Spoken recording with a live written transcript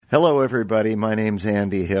Hello, everybody. My name's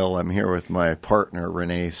Andy Hill. I'm here with my partner,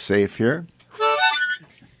 Renee Safe here.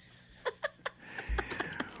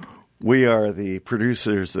 We are the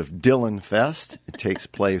producers of Dylan Fest. It takes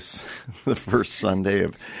place the first Sunday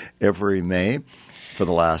of every May for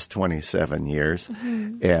the last 27 years.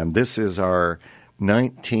 Mm-hmm. And this is our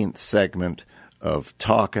 19th segment of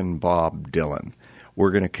Talkin' Bob Dylan.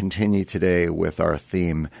 We're going to continue today with our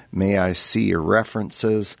theme, May I See Your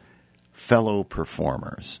References, Fellow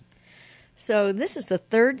Performers. So this is the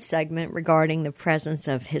third segment regarding the presence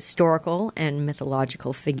of historical and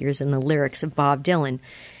mythological figures in the lyrics of Bob Dylan.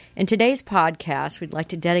 In today's podcast, we'd like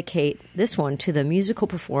to dedicate this one to the musical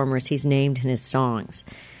performers he's named in his songs.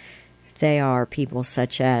 They are people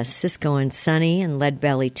such as Cisco and Sonny and Lead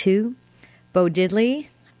Belly 2, Bo Diddley,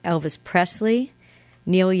 Elvis Presley,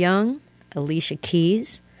 Neil Young, Alicia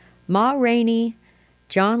Keys, Ma Rainey,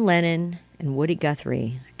 John Lennon, and Woody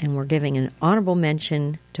Guthrie, and we're giving an honorable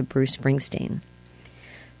mention to Bruce Springsteen.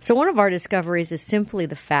 So one of our discoveries is simply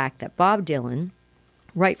the fact that Bob Dylan,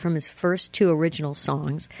 right from his first two original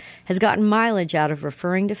songs, has gotten mileage out of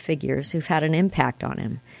referring to figures who've had an impact on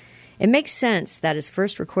him. It makes sense that his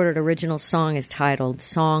first recorded original song is titled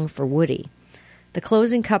Song for Woody. The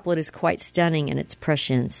closing couplet is quite stunning in its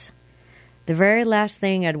prescience. The very last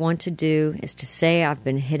thing I'd want to do is to say I've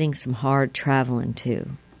been hitting some hard traveling too.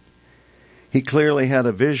 He clearly had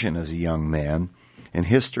a vision as a young man, and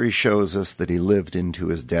history shows us that he lived into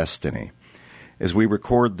his destiny. As we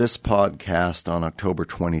record this podcast on October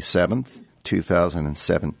 27th,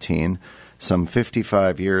 2017, some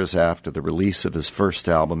 55 years after the release of his first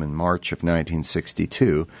album in March of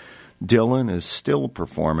 1962, Dylan is still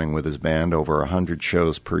performing with his band over 100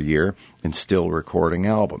 shows per year and still recording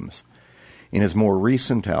albums. In his more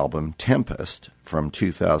recent album, Tempest, from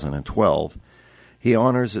 2012, he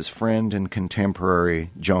honors his friend and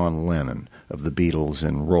contemporary John Lennon of the Beatles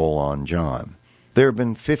and Roll On John. There have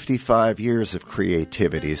been 55 years of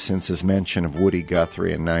creativity since his mention of Woody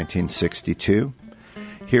Guthrie in 1962.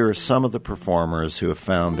 Here are some of the performers who have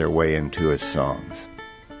found their way into his songs.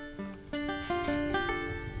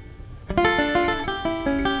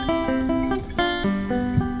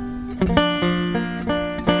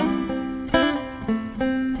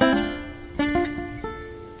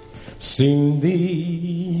 Seen the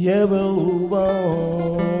yellow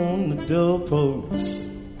on the doorpost.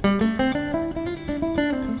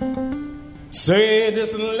 Say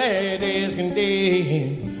this lady's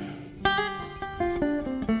condemned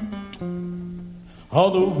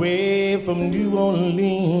all the way from New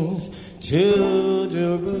Orleans to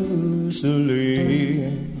Jerusalem.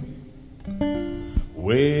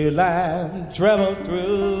 Well, I traveled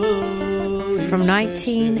through. From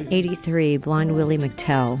 1983, Blind Willie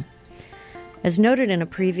McTell. As noted in a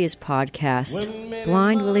previous podcast,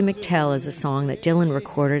 Blind Willie McTell is a song that Dylan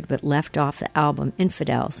recorded but left off the album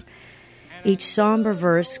Infidels. Each somber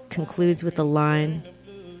verse concludes with the line,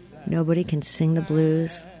 "Nobody can sing the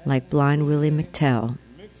blues like Blind Willie McTell."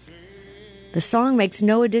 The song makes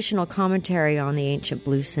no additional commentary on the ancient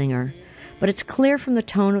blues singer, but it's clear from the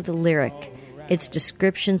tone of the lyric, its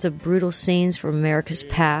descriptions of brutal scenes from America's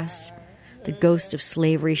past, the ghost of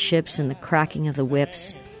slavery ships and the cracking of the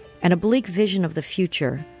whips, and a bleak vision of the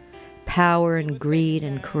future. Power and greed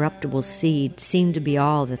and corruptible seed seem to be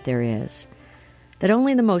all that there is. That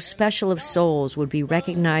only the most special of souls would be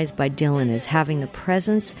recognized by Dylan as having the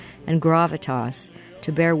presence and gravitas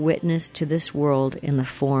to bear witness to this world in the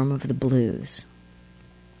form of the blues.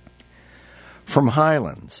 From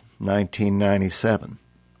Highlands, 1997,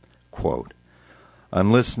 quote,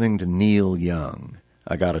 I'm listening to Neil Young.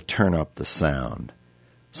 I got to turn up the sound.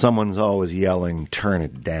 Someone's always yelling, turn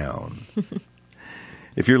it down.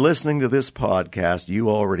 If you're listening to this podcast, you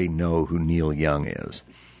already know who Neil Young is.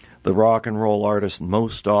 The rock and roll artist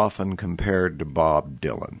most often compared to Bob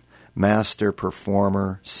Dylan. Master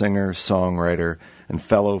performer, singer, songwriter, and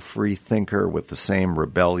fellow free thinker with the same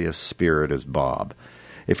rebellious spirit as Bob.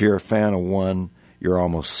 If you're a fan of one, you're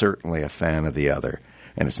almost certainly a fan of the other.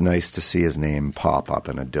 And it's nice to see his name pop up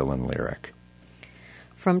in a Dylan lyric.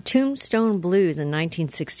 From Tombstone Blues in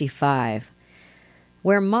 1965,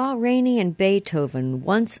 where Ma Rainey and Beethoven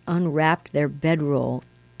once unwrapped their bedroll,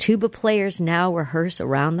 tuba players now rehearse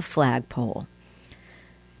around the flagpole.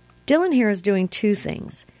 Dylan here is doing two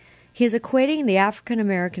things. He is equating the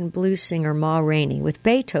African-American blues singer Ma Rainey with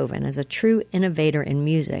Beethoven as a true innovator in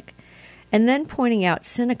music, and then pointing out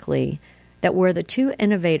cynically that where the two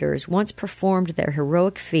innovators once performed their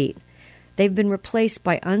heroic feat, they've been replaced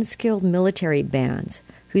by unskilled military bands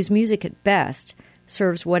whose music at best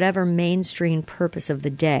serves whatever mainstream purpose of the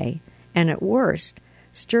day, and at worst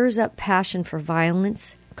stirs up passion for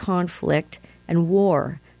violence, conflict, and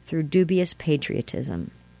war through dubious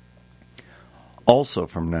patriotism. Also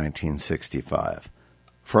from 1965,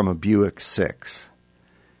 from a Buick 6.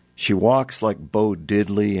 She walks like Bo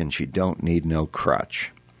Diddley and she don't need no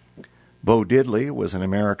crutch. Bo Diddley was an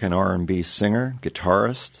American R&B singer,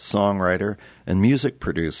 guitarist, songwriter, and music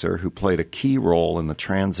producer who played a key role in the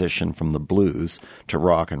transition from the blues to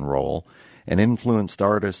rock and roll and influenced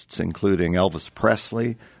artists including Elvis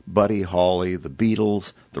Presley, Buddy Holly, the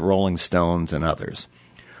Beatles, the Rolling Stones, and others.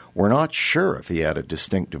 We're not sure if he had a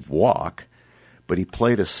distinctive walk, but he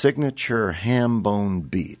played a signature ham-bone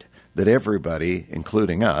beat that everybody,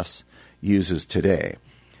 including us, uses today.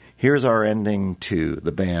 Here's our ending to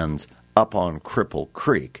the band's Up on Cripple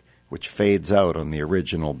Creek, which fades out on the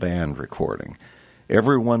original band recording.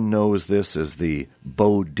 Everyone knows this as the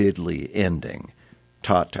Bo Diddley ending,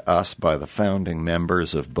 taught to us by the founding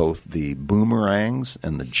members of both the Boomerangs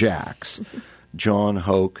and the Jacks, John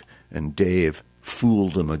Hoke and Dave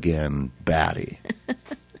Fooled 'em Again Batty.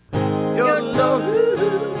 Bo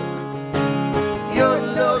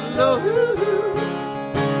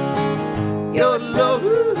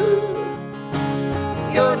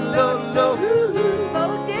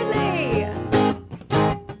Diddley!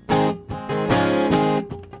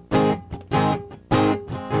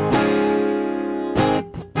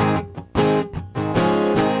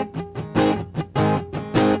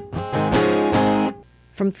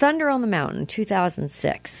 From Thunder on the Mountain,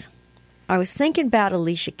 2006. I was thinking about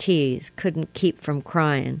Alicia Keys, couldn't keep from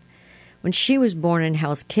crying. When she was born in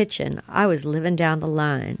Hell's Kitchen, I was living down the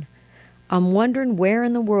line. I'm wondering where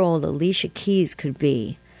in the world Alicia Keys could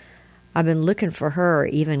be. I've been looking for her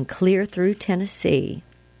even clear through Tennessee.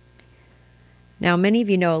 Now, many of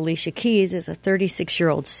you know Alicia Keys is a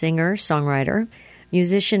 36-year-old singer, songwriter,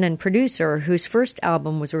 musician, and producer whose first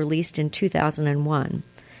album was released in 2001.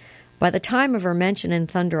 By the time of her mention in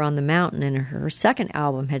Thunder on the Mountain, and her second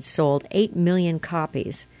album had sold 8 million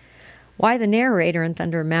copies. Why the narrator in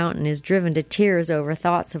Thunder Mountain is driven to tears over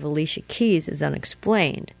thoughts of Alicia Keys is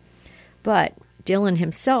unexplained. But Dylan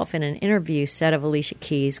himself in an interview said of Alicia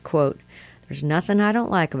Keys, quote, "There's nothing I don't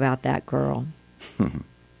like about that girl."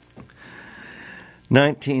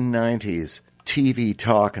 1990s TV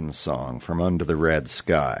talking song from Under the Red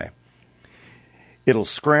Sky. It'll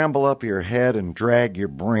scramble up your head and drag your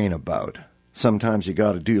brain about. Sometimes you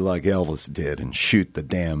got to do like Elvis did and shoot the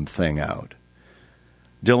damn thing out.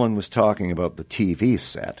 Dylan was talking about the TV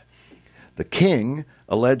set. The King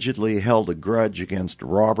allegedly held a grudge against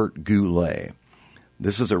Robert Goulet.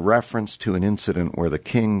 This is a reference to an incident where the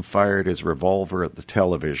King fired his revolver at the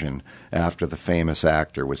television after the famous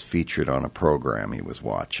actor was featured on a program he was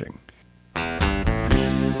watching.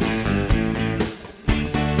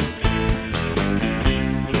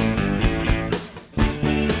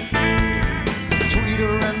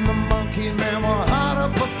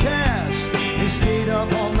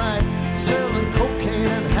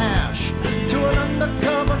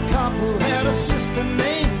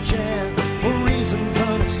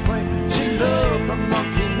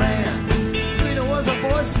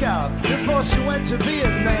 Before she went to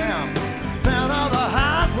Vietnam, found out the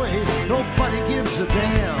hard way, nobody gives a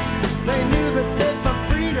damn. They knew that they'd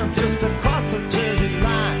find freedom just across the Jersey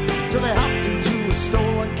line, so they hopped into a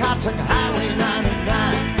stolen car, took Highway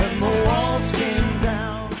 99, and the walls came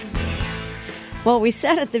down. Well, we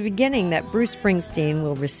said at the beginning that Bruce Springsteen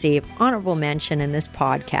will receive honorable mention in this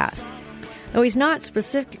podcast. Though he's not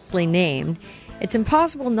specifically named, it's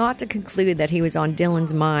impossible not to conclude that he was on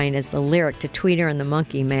Dylan's mind as the lyric to Tweeter and the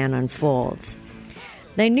Monkey Man unfolds.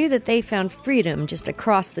 They knew that they found freedom just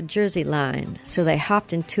across the Jersey line, so they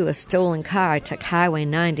hopped into a stolen car, took Highway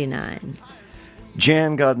 99.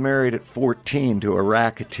 Jan got married at 14 to a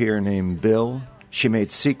racketeer named Bill. She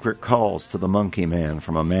made secret calls to the Monkey Man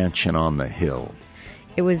from a mansion on the hill.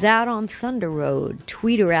 It was out on Thunder Road,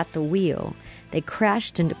 Tweeter at the wheel. They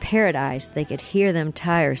crashed into paradise, they could hear them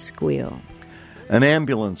tires squeal. An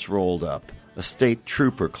ambulance rolled up, a state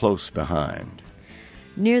trooper close behind.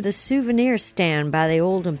 Near the souvenir stand by the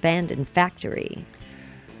old abandoned factory.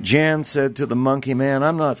 Jan said to the Monkey Man,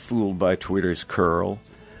 "I'm not fooled by Tweeter's curl.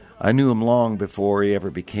 I knew him long before he ever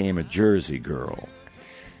became a Jersey girl."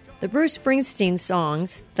 The Bruce Springsteen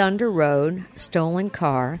songs, Thunder Road, Stolen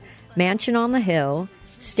Car, Mansion on the Hill,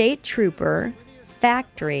 State Trooper,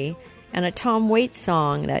 Factory, and a Tom Waits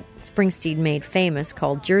song that Springsteen made famous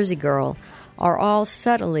called Jersey Girl, are all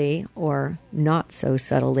subtly, or not so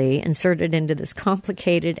subtly, inserted into this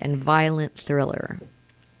complicated and violent thriller.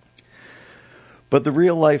 But the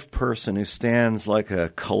real-life person who stands like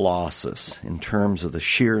a colossus in terms of the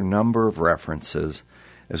sheer number of references,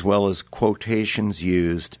 as well as quotations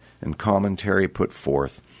used and commentary put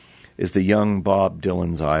forth, is the young Bob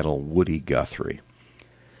Dylan's idol, Woody Guthrie.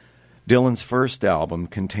 Dylan's first album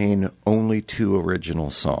contained only 2 original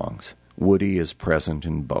songs. Woody is present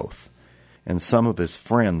in both, and some of his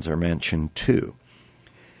friends are mentioned too.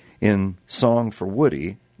 In Song for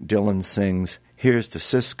Woody, Dylan sings, "Here's to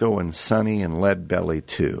Cisco and Sonny and Leadbelly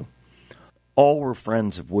too." All were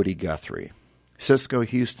friends of Woody Guthrie. Cisco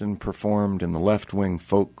Houston performed in the left-wing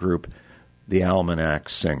folk group the Almanac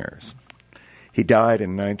Singers. He died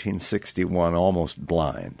in 1961 almost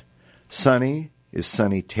blind. Sonny is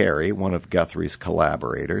Sonny Terry, one of Guthrie's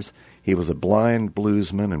collaborators. He was a blind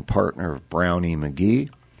bluesman and partner of Brownie McGee.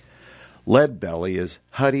 Leadbelly is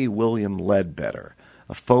Huddy William Ledbetter,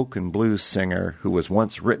 a folk and blues singer who was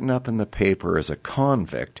once written up in the paper as a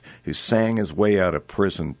convict who sang his way out of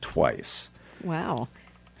prison twice. Wow.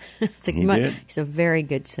 He did? He's a very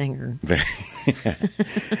good singer.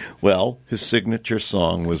 Well, his signature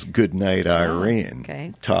song was Goodnight Irene.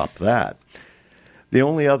 Okay. Top that. The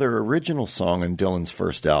only other original song on Dylan's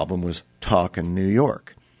first album was Talkin' New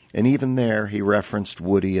York. And even there, he referenced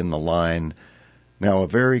Woody in the line, "Now a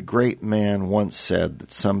very great man once said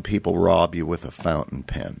that some people rob you with a fountain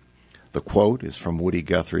pen." The quote is from Woody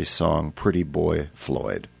Guthrie's song Pretty Boy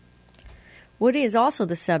Floyd. Woody is also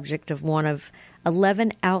the subject of one of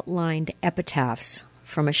 11 outlined epitaphs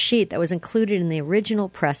from a sheet that was included in the original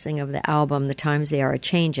pressing of the album The Times They Are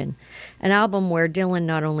A-Changin', an album where Dylan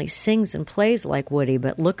not only sings and plays like Woody,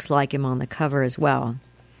 but looks like him on the cover as well.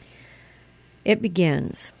 It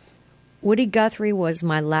begins, "Woody Guthrie was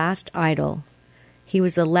my last idol. He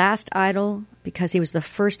was the last idol because he was the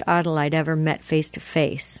first idol I'd ever met face to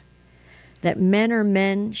face. That men are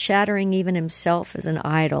men, shattering even himself as an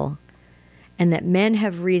idol, and that men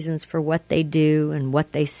have reasons for what they do and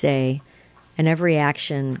what they say, and every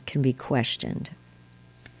action can be questioned."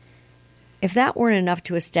 If that weren't enough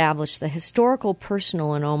to establish the historical,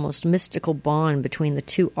 personal, and almost mystical bond between the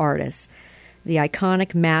two artists, the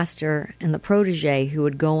iconic master and the protege who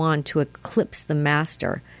would go on to eclipse the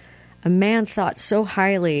master, a man thought so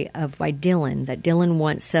highly of by Dylan that Dylan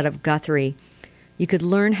once said of Guthrie, "You could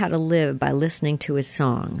learn how to live by listening to his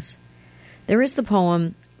songs." There is the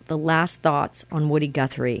poem, The Last Thoughts on Woody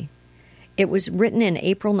Guthrie. It was written in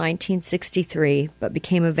April 1963, but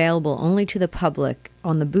became available only to the public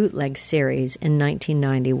on the Bootleg series in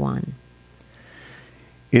 1991.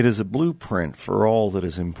 It is a blueprint for all that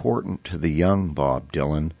is important to the young Bob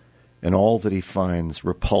Dylan and all that he finds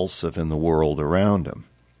repulsive in the world around him.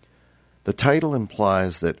 The title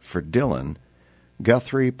implies that for Dylan,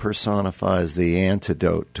 Guthrie personifies the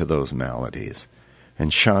antidote to those maladies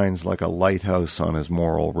and shines like a lighthouse on his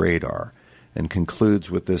moral radar, and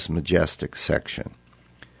concludes with this majestic section.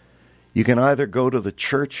 "You can either go to the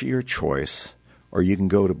church of your choice, or you can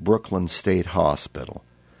go to Brooklyn State Hospital.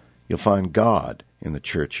 You'll find God in the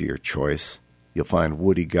church of your choice. You'll find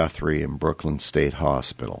Woody Guthrie in Brooklyn State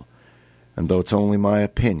Hospital. And though it's only my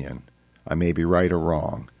opinion, I may be right or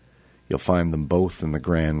wrong, you'll find them both in the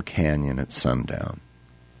Grand Canyon at sundown."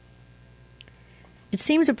 It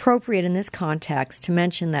seems appropriate in this context to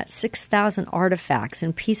mention that 6,000 artifacts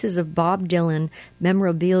and pieces of Bob Dylan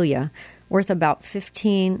memorabilia worth about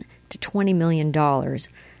 $15 to $20 million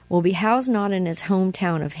will be housed not in his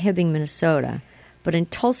hometown of Hibbing, Minnesota, but in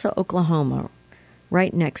Tulsa, Oklahoma,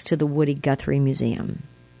 right next to the Woody Guthrie Museum.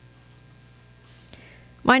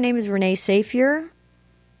 My name is Renee Safier,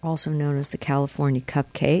 also known as the California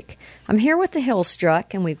Cupcake. I'm here with the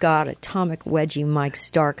Hillstruck, and we've got Atomic Wedgie Mike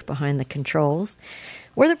Stark behind the controls.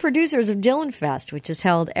 We're the producers of Dylan Fest, which is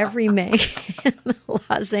held every May in the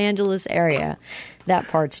Los Angeles area. That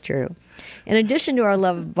part's true. In addition to our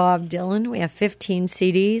love of Bob Dylan, we have 15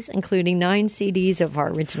 CDs, including 9 CDs of our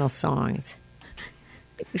original songs.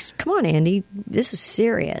 Come on, Andy. This is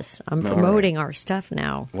serious. I'm promoting our stuff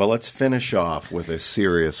now. Well, let's finish off with a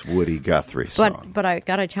serious Woody Guthrie song. But I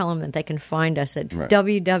got to tell them that they can find us at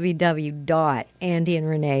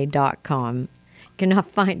www.andyandrenee.com. You can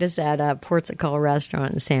find us at Portugal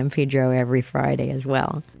Restaurant in San Pedro every Friday as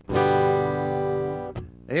well.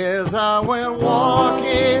 As I went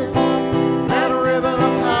walking that ribbon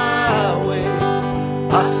of highway,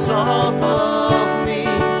 I saw above me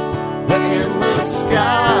the endless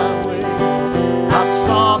skyway. I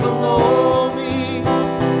saw below me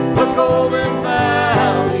the golden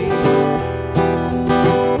valley.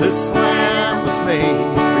 This land was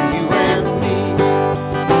made for you and me.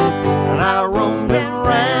 And I roamed and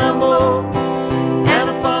rambled, and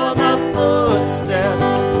I followed my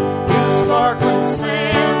footsteps through the sparkling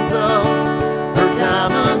sands of her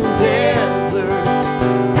diamond deserts.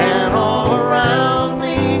 And all around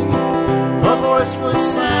me a voice was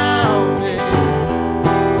sounding,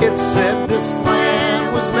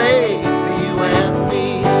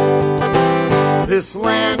 This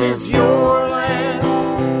land is your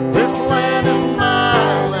land. This land is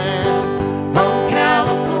my land. From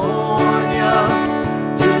California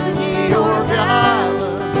to the New York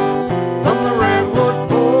Islands. From the Redwood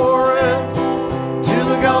Forest to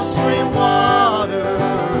the Gulf Stream water.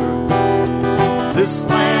 This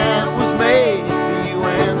land was made for you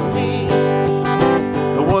and me.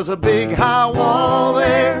 There was a big high wall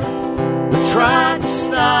there that tried to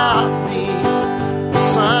stop me. The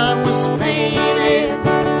sign was painted,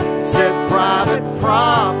 said private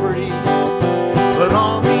property, but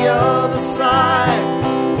on the other side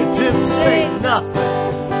it didn't say nothing.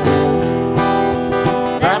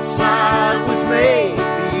 That sign was made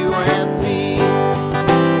for you and me.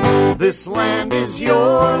 This land is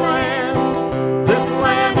your land. This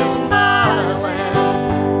land is my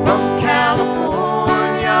land. From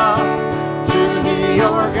California to the New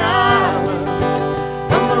York Islands.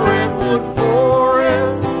 From the Redwood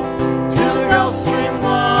Forest to the Gulf Stream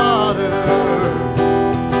water.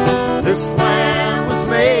 This land was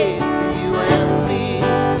made for you and me.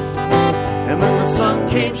 And then the sun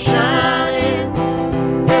came shining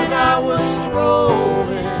as I was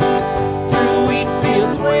strolling through the wheat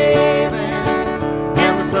fields waving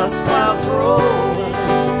and the dust clouds rolling,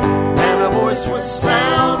 and a voice was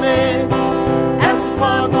sounding as the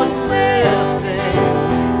fog was lifting,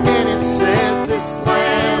 and it said this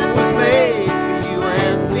land was made for you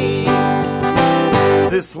and me.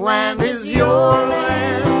 This land is your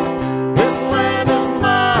land. This land is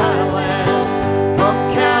my land. From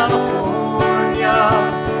California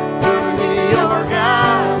to the New York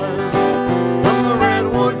Islands. From the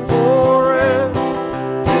Redwood Forest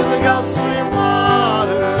to the Gulf Stream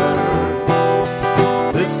water.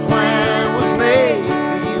 This land was made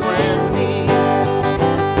for you and me.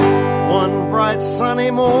 One bright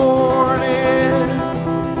sunny morning,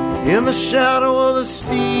 in the shadow of the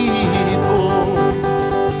steeple,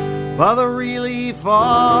 by the relief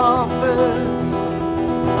office,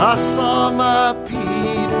 I saw my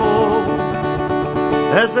people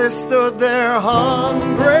as they stood there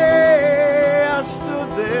hungry. I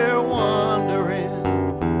stood there wondering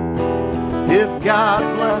if God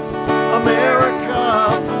blessed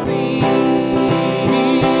America for me.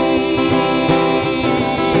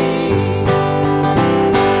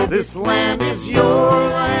 This land is your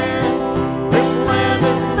land. This land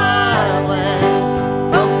is my land.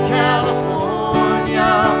 From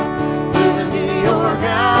California to the New York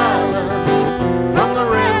Islands. From the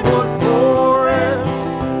Redwood Forest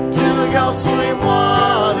to the Gulf Stream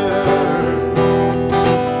water.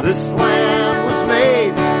 This land was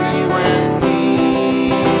made for you and me.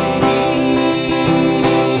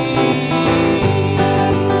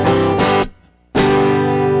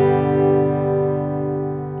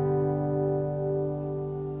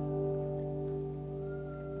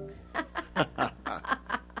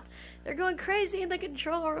 They're going crazy in the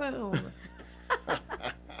control room.